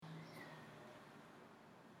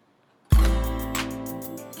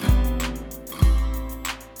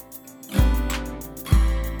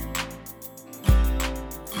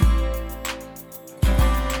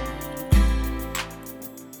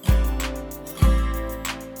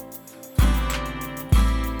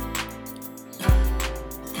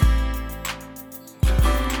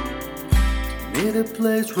need a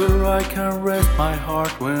place where I can rest my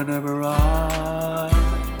heart whenever I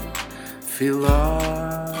feel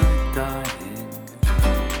like dying.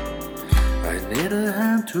 I need a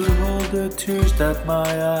hand to hold the tears that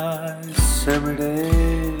my eyes every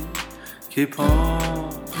day keep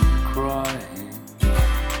on crying.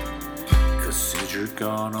 'Cause since you're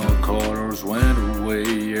gone, all colors went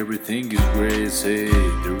away. Everything is gray, say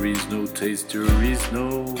there is no taste, there is no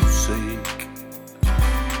sake.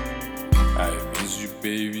 I miss you,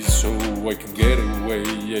 baby, so I can get away.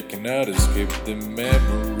 I cannot escape the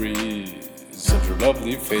memories of your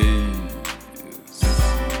lovely face.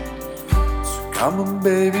 So come on,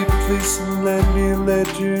 baby, please, and let me let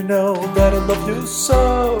you know that I love you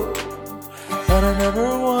so, and I never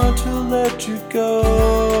want to let you go.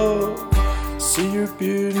 See your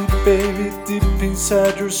beauty, baby, deep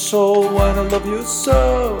inside your soul, and I love you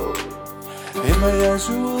so. In my eyes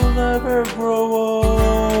you will never grow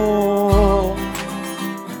old.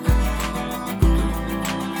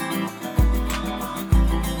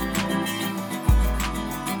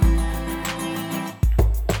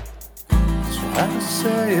 So I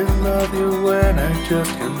say I love you when I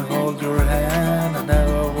just can hold your hand and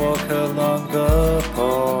never walk along the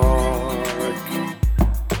park.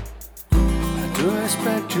 I do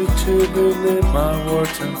expect you to believe my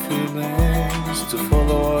words and feelings, to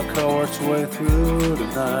follow a coward's way through the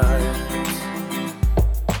night.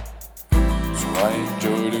 So I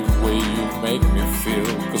enjoy the way you make me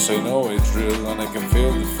feel, 'cause I know it's real and I can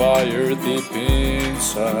feel the fire deep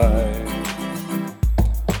inside.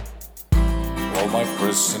 All my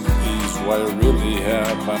present is what I really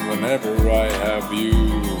have, and whenever I have you,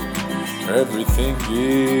 everything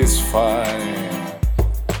is fine.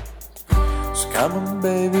 So come on,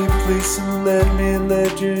 baby, please, and let me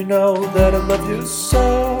let you know that I love you so,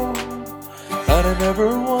 and I never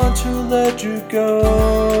want to let you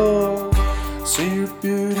go. See your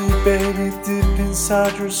beauty, baby, deep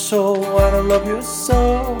inside your soul, and I love you so.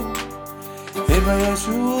 In my eyes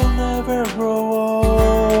you will never grow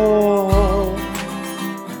old.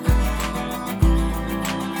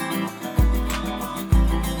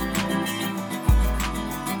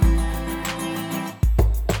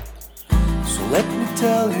 So let me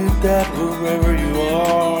tell you that wherever you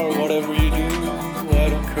are, whatever you do, I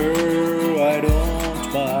don't care, I don't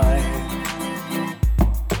mind.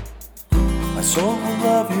 My soul will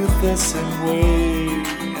love you the same way,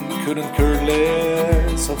 and couldn't care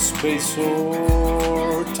less of space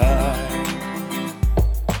or time.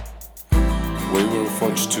 We were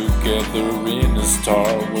forged together in a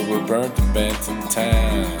star, we were burnt and bent and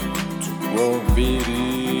tanned to grow and be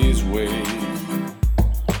this way.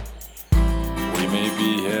 We maybe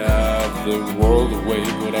have the world away,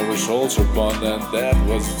 but our souls are bond, and that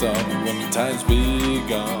was done when the times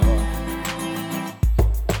begun.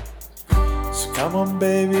 So come on,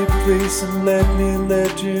 baby, please, and let me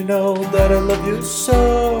let you know that I love you so,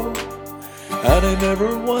 and I never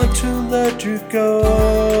want to let you go.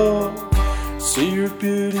 See your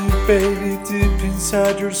beauty, baby, deep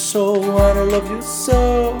inside your soul, and I love you so.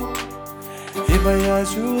 In my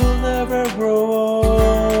eyes you will never grow old.